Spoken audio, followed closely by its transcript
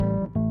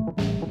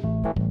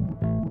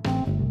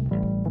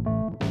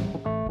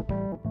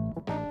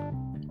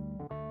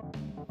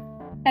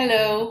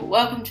Hello,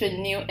 welcome to a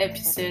new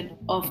episode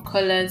of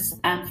Colors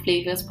and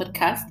Flavors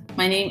podcast.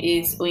 My name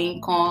is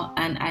Oyinkon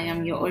and I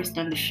am your host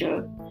on the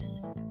show.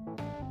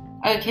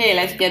 Okay,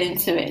 let's get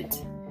into it.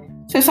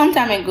 So some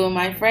time ago,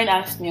 my friend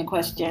asked me a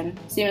question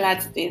similar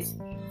to this.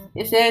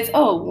 He says,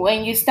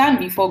 when you stand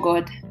before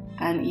God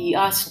and he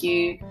asks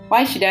you,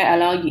 why should I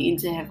allow you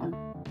into heaven?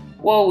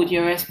 What would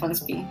your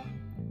response be?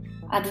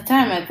 At the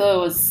time, I thought it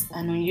was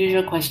an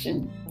unusual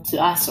question to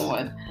ask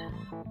someone,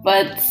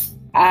 but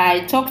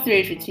I talked through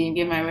it with him,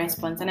 gave my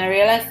response, and I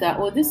realized that,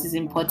 this is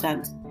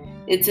important.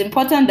 It's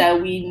important that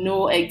we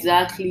know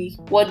exactly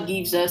what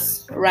gives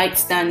us right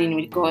standing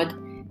with God.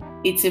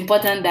 It's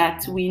important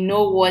that we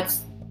know what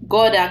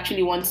God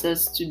actually wants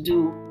us to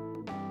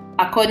do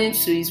according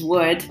to His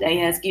word that He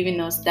has given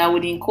us that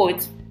would, in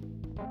quote,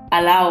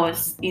 allow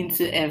us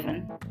into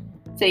heaven.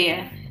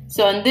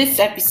 So on this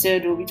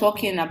episode, we'll be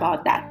talking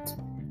about that.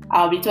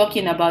 I'll be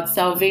talking about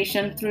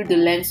salvation through the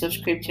lens of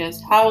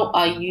scriptures. How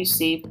are you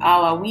saved?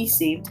 How are we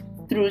saved?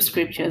 Through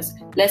scriptures.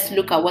 Let's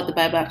look at what the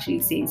Bible actually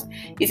says.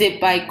 Is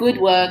it by good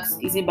works?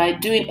 Is it by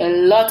doing a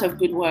lot of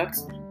good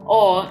works?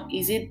 Or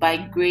is it by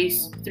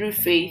grace through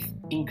faith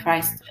in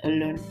Christ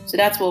alone? So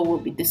that's what we'll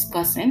be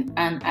discussing,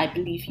 and I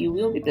believe you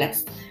will be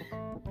blessed.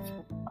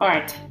 All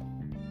right.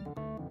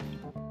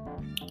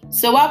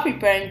 So while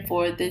preparing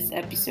for this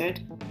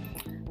episode,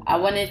 I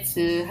wanted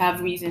to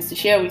have reasons to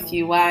share with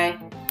you why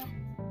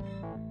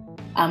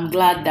I'm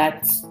glad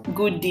that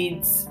good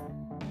deeds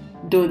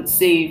don't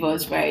save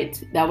us,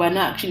 right? That we're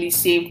not actually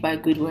saved by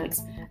good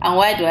works. And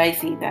why do I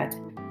say that?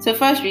 So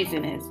first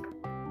reason is,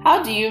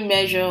 how do you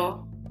measure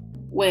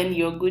when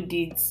your good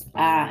deeds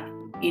are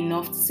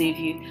enough to save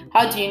you?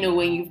 How do you know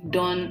when you've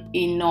done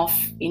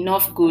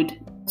enough good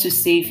to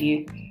save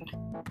you?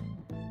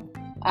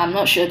 I'm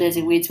not sure there's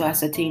a way to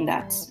ascertain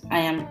that.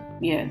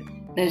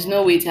 There's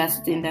no way to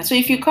ascertain that. So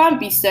if you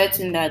can't be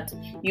certain that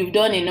you've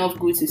done enough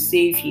good to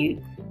save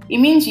you, it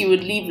means you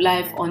would live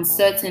life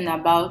uncertain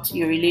about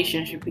your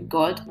relationship with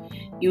God.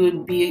 You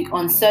would be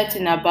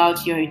uncertain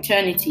about your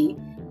eternity.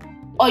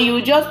 Or you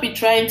would just be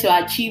trying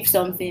to achieve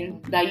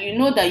something that you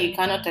know that you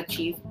cannot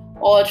achieve.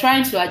 Or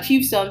trying to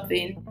achieve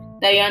something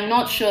that you are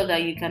not sure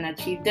that you can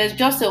achieve. There's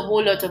just a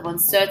whole lot of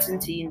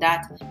uncertainty in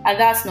that. And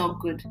that's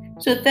not good.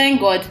 So thank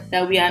God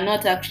that we are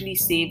not actually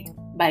saved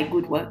by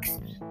good works.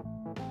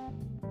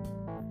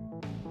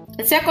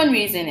 The second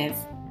reason is,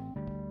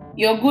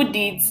 your good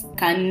deeds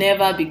can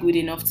never be good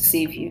enough to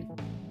save you.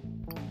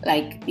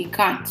 It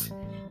can't.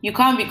 You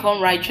can't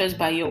become righteous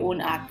by your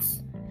own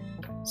acts.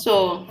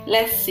 So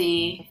let's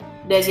say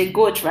there's a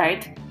goat,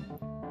 right?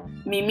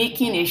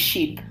 Mimicking a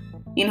sheep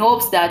in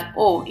hopes that,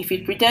 if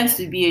it pretends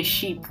to be a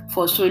sheep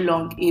for so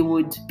long, it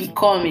would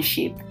become a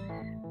sheep.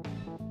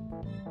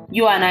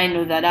 You and I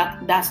know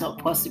that that's not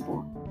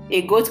possible.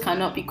 A goat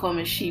cannot become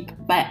a sheep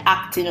by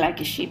acting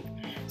like a sheep.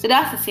 So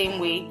that's the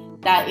same way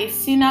that a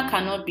sinner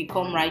cannot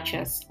become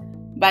righteous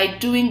by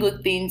doing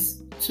good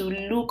things to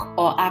look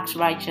or act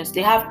righteous.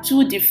 They have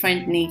two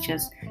different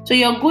natures. So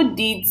your good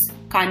deeds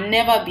can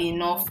never be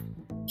enough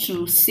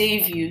to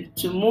save you,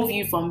 to move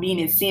you from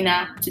being a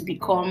sinner to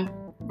become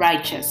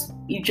righteous.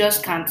 You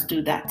just can't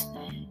do that.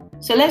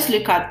 So let's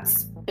look at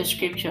a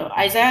scripture.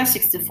 Isaiah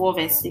 64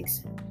 verse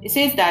 6. It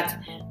says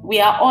that we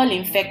are all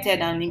infected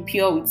and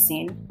impure with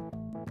sin.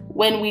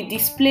 When we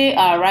display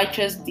our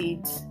righteous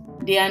deeds,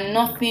 they are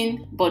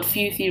nothing but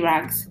filthy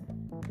rags.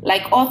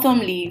 Like autumn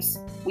leaves,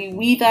 we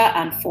wither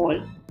and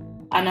fall,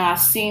 and our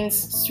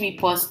sins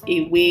sweep us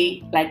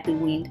away like the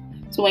wind.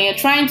 So when you're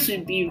trying to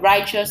be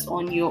righteous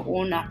on your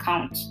own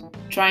account,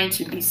 trying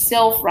to be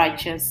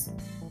self-righteous,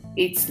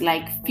 it's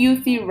like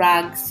filthy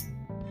rags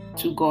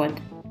to God.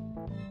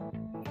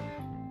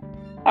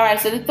 All right,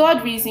 so the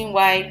third reason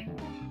why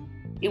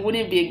it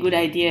wouldn't be a good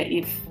idea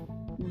if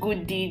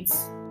good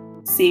deeds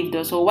saved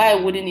us, or why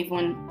it wouldn't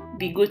even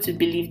be good to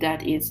believe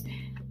that is,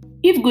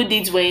 if good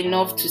deeds were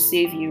enough to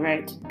save you,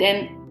 right,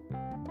 then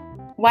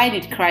why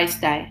did Christ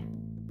die?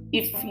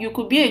 If you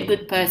could be a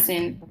good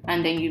person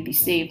and then you'd be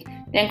saved,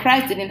 then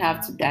Christ didn't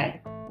have to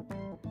die.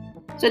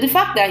 So the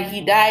fact that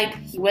He died,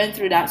 He went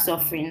through that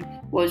suffering,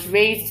 was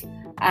raised,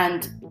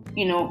 and,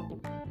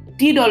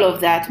 did all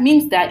of that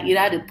means that it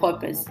had a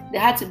purpose.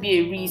 There had to be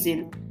a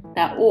reason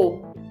that,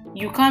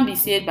 you can't be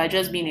saved by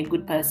just being a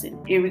good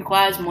person. It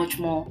requires much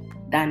more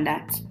than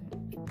that.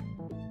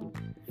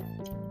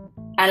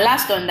 And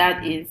last on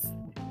that is,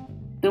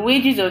 the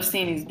wages of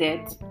sin is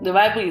death. The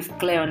Bible is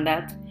clear on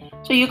that.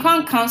 So you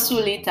can't cancel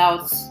it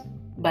out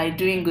by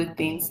doing good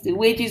things. The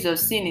wages of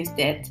sin is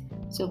death.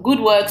 So good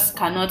works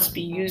cannot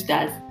be used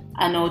as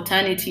an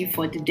alternative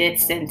for the death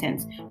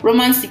sentence.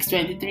 Romans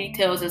 6:23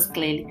 tells us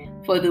clearly,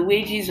 for the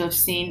wages of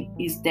sin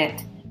is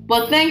death.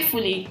 But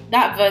thankfully,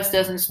 that verse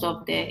doesn't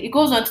stop there. It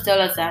goes on to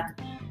tell us that,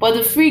 but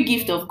the free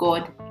gift of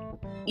God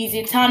is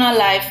eternal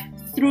life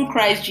through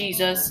Christ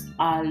Jesus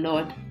our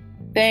Lord.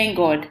 Thank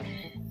God.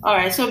 All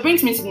right, so it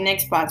brings me to the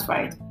next part,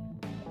 right?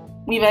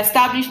 We've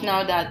established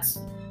now that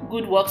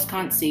good works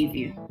can't save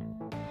you.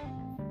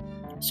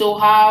 So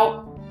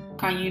how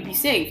can you be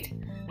saved?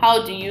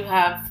 How do you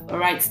have a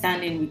right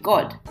standing with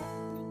God?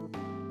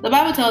 The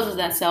Bible tells us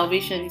that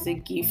salvation is a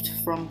gift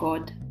from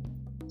God.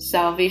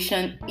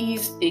 Salvation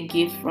is a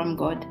gift from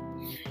God.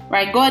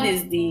 Right? God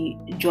is the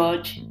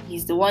judge.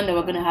 He's the one that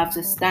we're going to have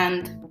to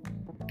stand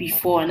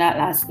before on that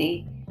last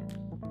day.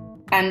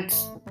 And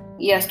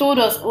he has told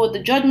us,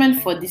 the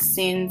judgment for the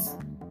sins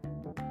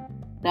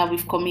that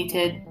we've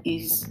committed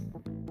is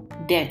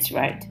death,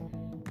 right?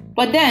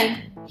 But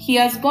then he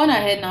has gone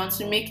ahead now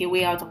to make a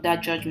way out of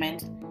that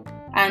judgment.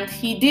 And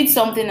he did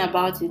something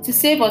about it to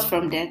save us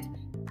from death.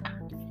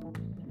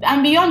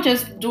 And beyond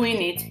just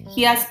doing it,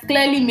 he has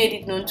clearly made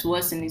it known to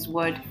us in his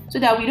word so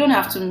that we don't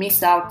have to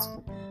miss out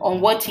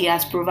on what he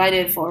has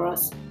provided for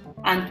us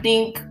and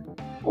think,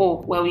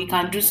 we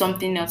can do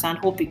something else and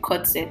hope it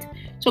cuts it.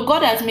 So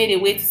God has made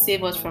a way to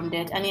save us from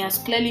death, and he has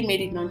clearly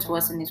made it known to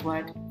us in his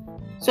word.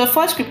 So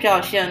first scripture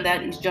I'll share on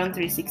that is John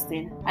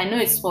 3:16. I know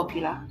it's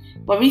popular,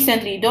 but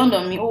recently it dawned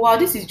on me,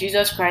 this is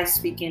Jesus Christ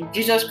speaking.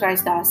 Jesus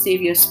Christ, our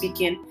Savior,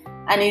 speaking,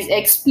 and he's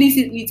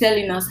explicitly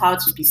telling us how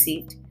to be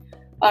saved.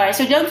 Alright,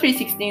 so John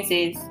 3:16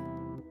 says,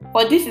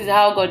 "For this is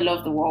how God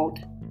loved the world.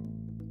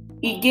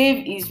 He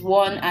gave his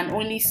one and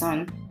only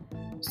Son,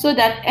 so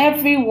that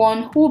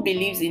everyone who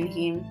believes in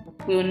him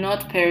will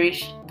not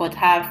perish but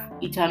have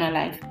eternal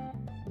life."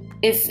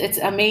 It's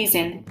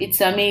amazing.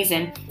 It's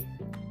amazing.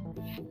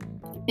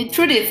 The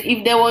truth is,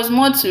 if there was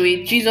more to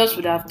it, Jesus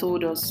would have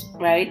told us,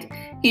 right?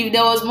 If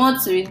there was more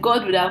to it,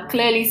 God would have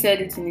clearly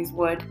said it in his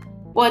word.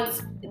 But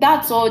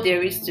that's all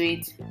there is to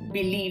it.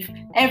 Believe.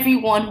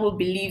 Everyone who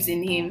believes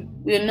in him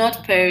will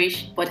not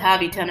perish but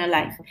have eternal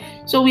life.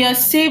 So we are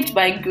saved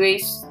by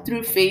grace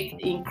through faith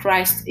in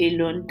Christ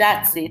alone.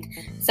 That's it.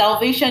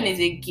 Salvation is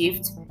a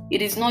gift.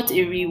 It is not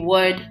a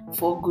reward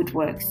for good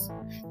works.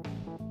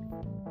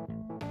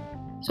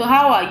 So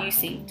how are you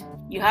saved?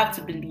 You have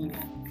to believe.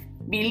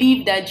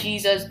 Believe that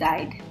Jesus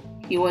died.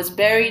 He was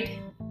buried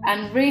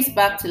and raised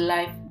back to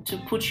life to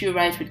put you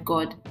right with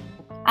God.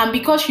 And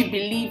because you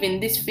believe in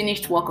this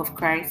finished work of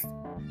Christ,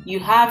 you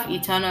have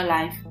eternal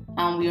life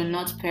and will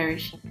not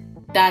perish.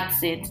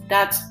 That's it.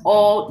 That's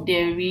all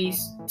there is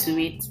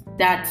to it.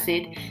 That's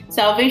it.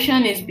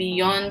 Salvation is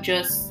beyond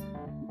just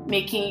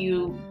making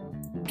you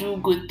do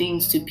good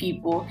things to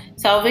people.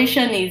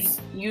 Salvation is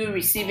you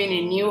receiving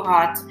a new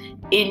heart,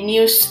 a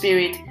new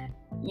spirit.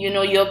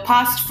 You're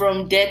passed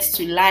from death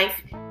to life.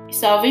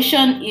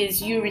 Salvation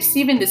is you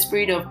receiving the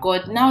Spirit of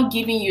God, now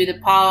giving you the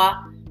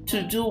power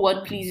to do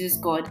what pleases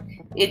God.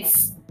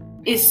 It's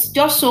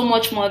just so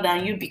much more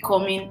than you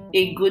becoming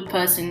a good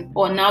person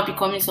or now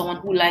becoming someone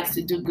who likes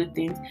to do good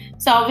things.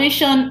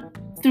 Salvation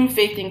through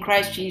faith in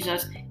Christ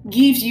Jesus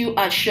gives you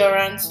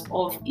assurance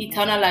of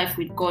eternal life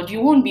with God.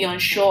 You won't be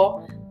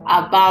unsure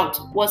about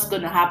what's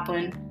going to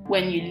happen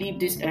when you leave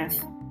this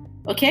earth.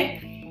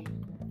 Okay?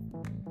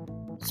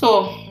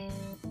 So,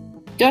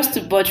 just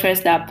to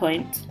buttress that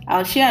point,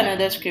 I'll share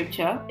another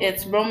scripture.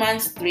 It's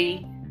Romans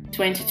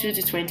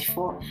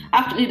 3:22-24.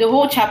 Actually, the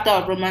whole chapter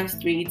of Romans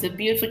 3, it's a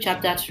beautiful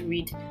chapter to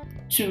read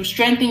to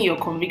strengthen your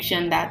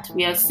conviction that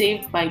we are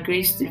saved by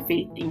grace through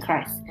faith in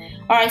Christ.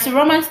 Alright, so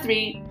Romans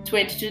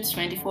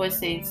 3:22-24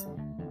 says,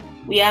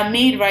 "We are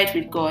made right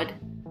with God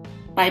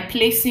by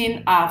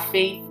placing our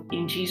faith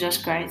in Jesus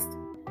Christ.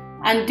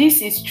 And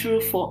this is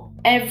true for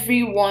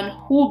everyone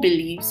who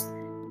believes,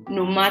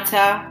 no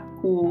matter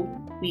who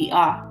we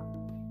are.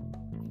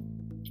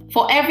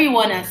 For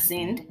everyone has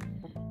sinned.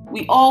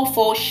 We all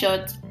fall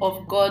short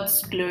of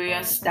God's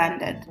glorious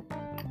standard.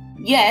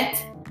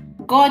 Yet,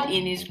 God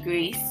in his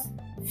grace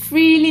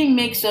freely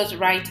makes us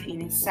right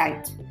in his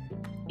sight.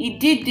 He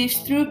did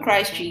this through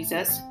Christ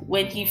Jesus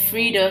when he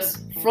freed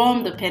us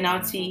from the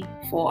penalty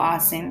for our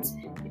sins."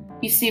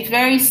 You see,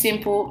 very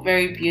simple,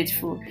 very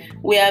beautiful.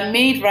 We are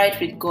made right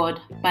with God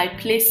by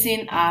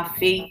placing our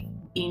faith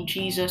in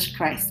Jesus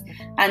Christ.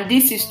 And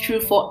this is true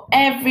for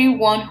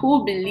everyone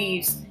who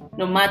believes,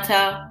 no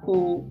matter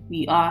who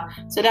we are.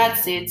 So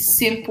that's it.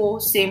 Simple,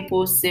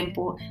 simple,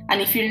 simple.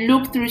 And if you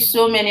look through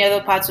so many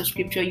other parts of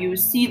scripture, you will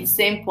see the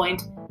same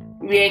point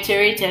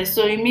reiterated.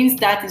 So it means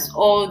that is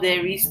all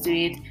there is to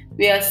it.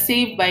 We are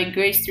saved by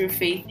grace through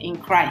faith in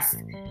Christ.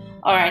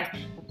 All right.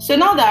 So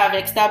now that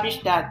I've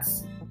established that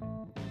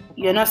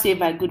you're not saved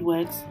by good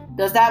works,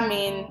 does that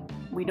mean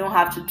we don't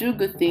have to do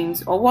good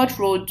things? Or what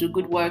role do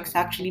good works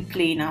actually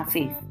play in our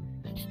faith?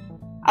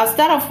 I'll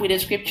start off with a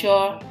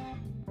scripture.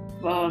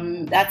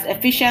 That's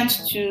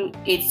Ephesians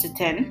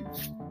 2:8-10.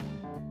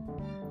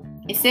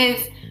 It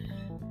says,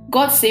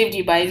 "God saved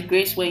you by his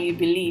grace when you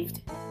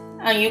believed,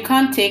 and you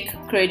can't take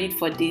credit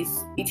for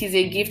this. It is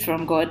a gift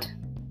from God."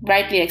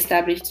 Rightly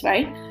established,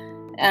 right?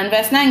 And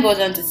verse 9 goes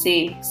on to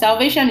say,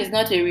 "Salvation is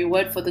not a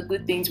reward for the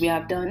good things we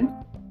have done,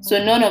 so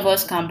none of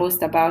us can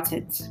boast about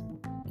it.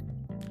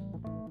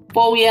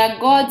 For we are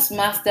God's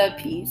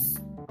masterpiece.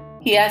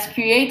 He has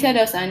created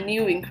us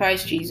anew in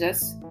Christ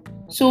Jesus,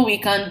 so we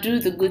can do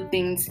the good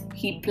things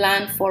he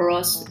planned for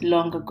us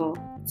long ago."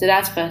 So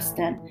that's verse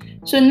 10.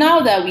 So now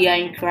that we are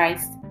in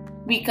Christ,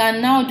 we can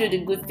now do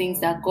the good things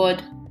that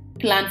God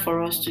planned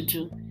for us to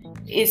do.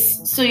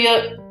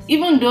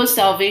 Even though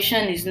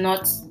salvation is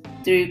not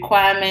the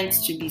requirement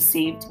to be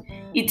saved,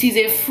 it is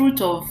a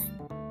fruit of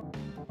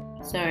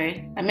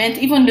Sorry, I meant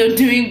even though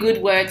doing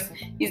good works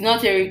is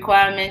not a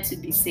requirement to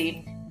be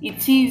saved,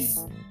 it is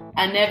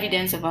an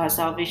evidence of our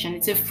salvation.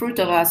 It's a fruit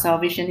of our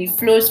salvation. It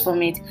flows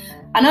from it.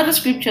 Another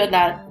scripture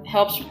that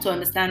helps to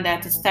understand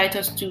that is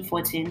Titus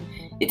 2:14.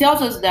 It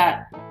tells us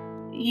that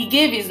he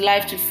gave his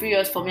life to free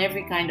us from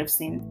every kind of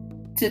sin,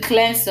 to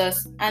cleanse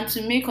us, and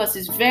to make us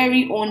his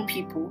very own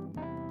people,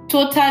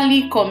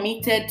 totally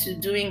committed to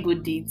doing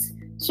good deeds.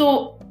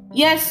 So,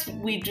 yes,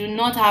 we do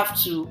not have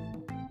to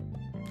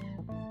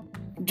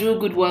do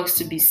good works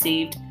to be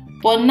saved,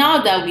 but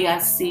now that we are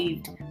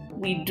saved,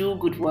 we do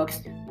good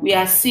works. We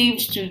are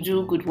saved to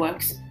do good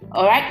works.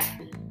 All right?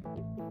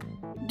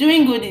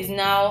 Doing good is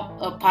now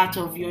a part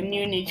of your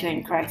new nature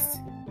in Christ.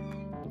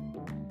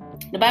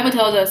 The Bible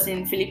tells us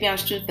in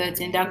Philippians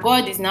 2:13 that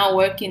God is now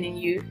working in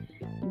you,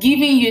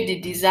 giving you the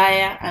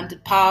desire and the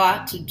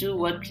power to do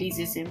what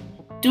pleases Him.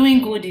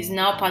 Doing good is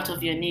now part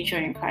of your nature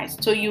in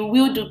Christ. So you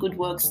will do good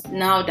works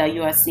now that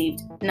you are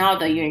saved, now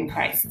that you're in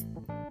Christ.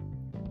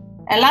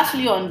 And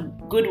lastly, on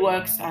good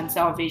works and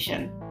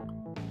salvation.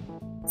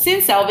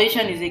 Since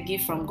salvation is a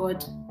gift from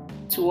God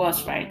to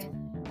us, right?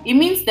 It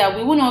means that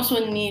we won't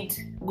also need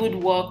good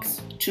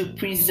works to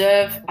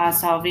preserve our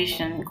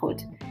salvation,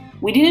 quote.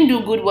 We didn't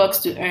do good works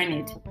to earn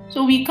it.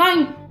 So we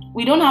don't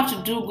have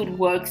to do good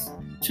works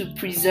to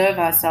preserve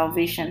our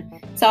salvation.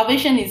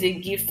 Salvation is a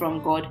gift from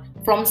God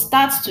from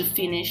start to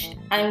finish,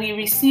 and we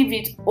receive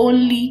it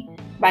only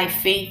by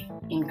faith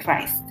in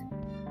Christ.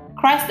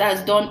 Christ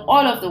has done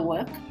all of the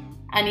work,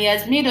 and He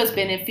has made us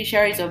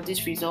beneficiaries of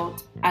this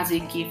result as a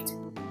gift.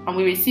 And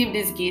we receive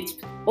this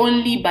gift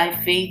only by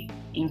faith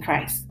in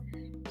Christ.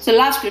 So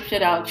last scripture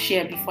that I'll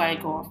share before I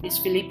go off is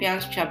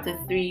Philippians chapter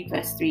 3,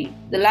 verse 3.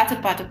 The latter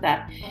part of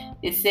that,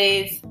 it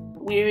says,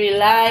 we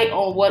rely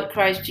on what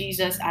Christ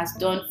Jesus has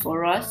done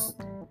for us.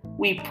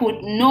 We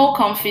put no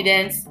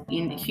confidence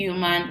in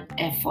human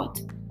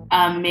effort.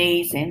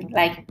 Amazing.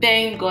 Like,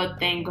 thank God,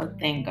 thank God,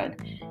 thank God.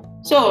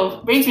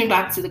 So, brings me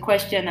back to the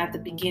question at the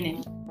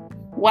beginning.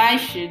 Why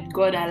should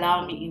God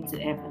allow me into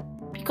heaven?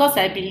 Because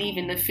I believe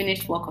in the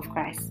finished work of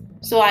Christ.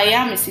 So I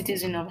am a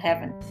citizen of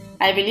heaven.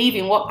 I believe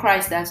in what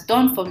Christ has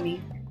done for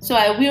me. So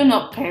I will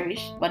not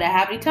perish, but I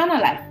have eternal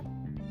life.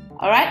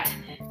 Alright?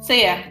 So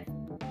yeah,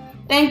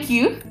 thank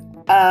you.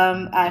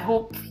 I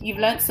hope you've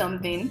learned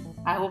something.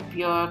 I hope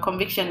your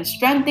conviction is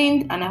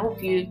strengthened, and I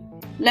hope you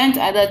learned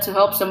either to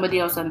help somebody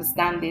else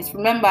understand this.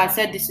 Remember, I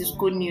said this is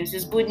good news.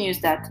 It's good news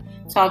that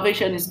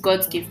salvation is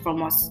God's gift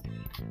from us.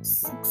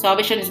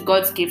 Salvation is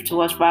God's gift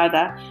to us,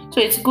 rather. So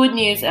it's good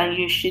news, and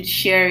you should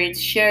share it.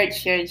 Share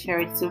it.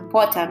 It's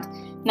important.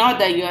 Now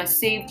that you are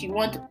saved, you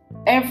want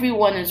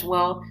everyone as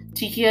well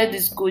to hear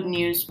this good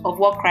news of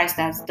what Christ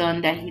has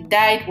done, that He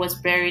died, was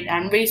buried,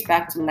 and raised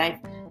back to life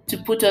to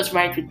put us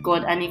right with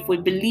God. And if we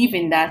believe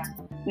in that,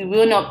 we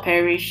will not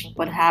perish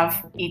but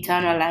have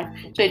eternal life.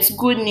 So it's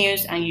good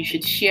news, and you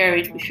should share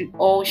it. We should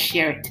all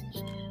share it.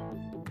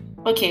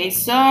 Okay,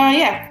 so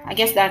yeah, I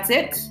guess that's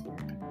it.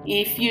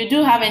 If you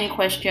do have any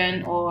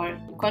question or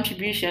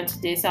contribution to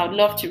this, I would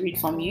love to read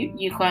from you.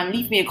 You can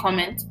leave me a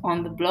comment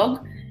on the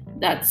blog.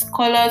 That's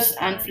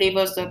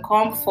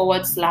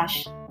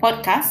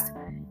colorsandflavors.com/podcast.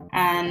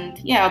 And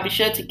yeah, I'll be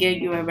sure to give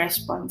you a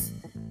response.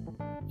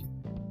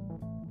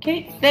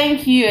 Okay,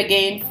 thank you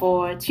again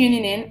for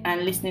tuning in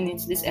and listening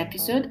into this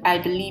episode. I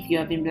believe you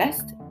have been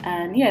blessed.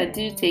 And yeah,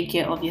 do take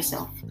care of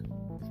yourself.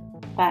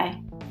 Bye.